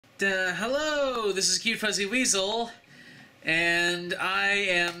Hello, this is Cute Fuzzy Weasel, and I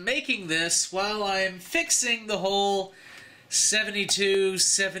am making this while I'm fixing the whole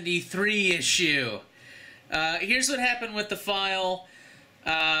 72-73 issue. Here's what happened with the file.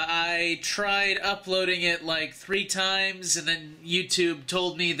 I tried uploading it like 3 times, and then YouTube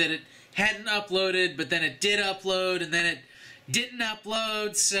told me that it hadn't uploaded, but then it did upload, and then it didn't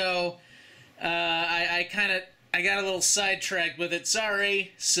upload, so I got a little sidetracked with it,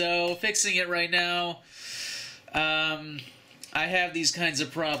 sorry. So, fixing it right now. I have these kinds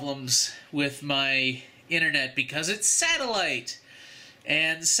of problems with my internet because it's satellite.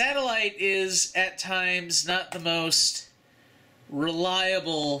 And satellite is, at times, not the most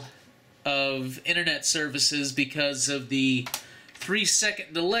reliable of internet services because of the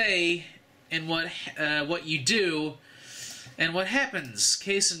 3-second delay in what you do and what happens.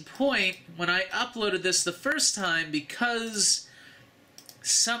 Case in point, when I uploaded this the first time, because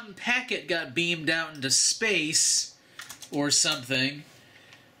some packet got beamed out into space or something,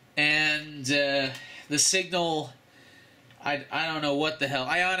 and the signal, I don't know what the hell.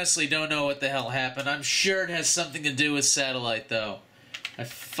 I honestly don't know what the hell happened. I'm sure it has something to do with satellite, though. I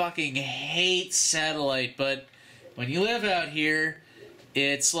fucking hate satellite, but when you live out here,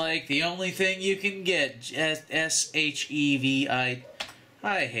 it's like the only thing you can get. S-H-E-V-I.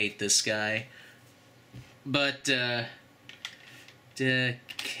 I hate this guy. But,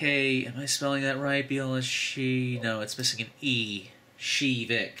 K, am I spelling that right? B-L-S-She, no, it's missing an E.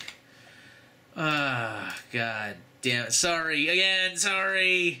 She-Vic. Ah, god damn it. Sorry, again,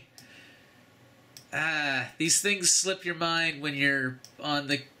 sorry. These things slip your mind when you're on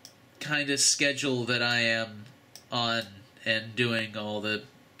the kind of schedule that I am on and doing all the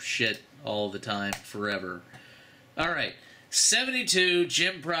shit all the time, forever. Alright, 72,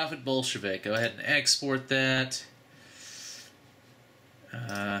 Jim Prophet Bolshevik. Go ahead and export that.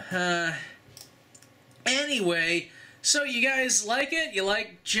 Anyway, so you guys like it? You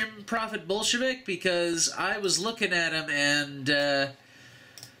like Jim Prophet Bolshevik? Because I was looking at him and,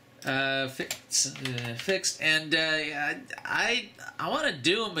 fixed, and, I want to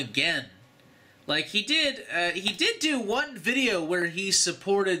do him again. Like, he did do one video where he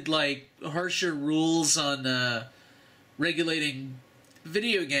supported, like, harsher rules on, regulating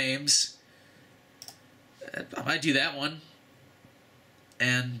video games. I might do that one.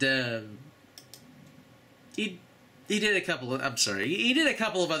 And, he did a couple of, he did a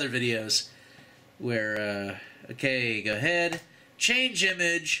couple of other videos where, okay, go ahead, change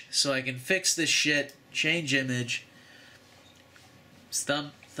image, so I can fix this shit, change image,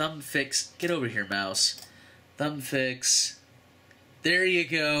 thumb fix, get over here, mouse, thumb fix, there you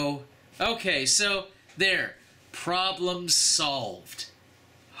go. Okay, so, there, problem solved,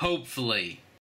 hopefully.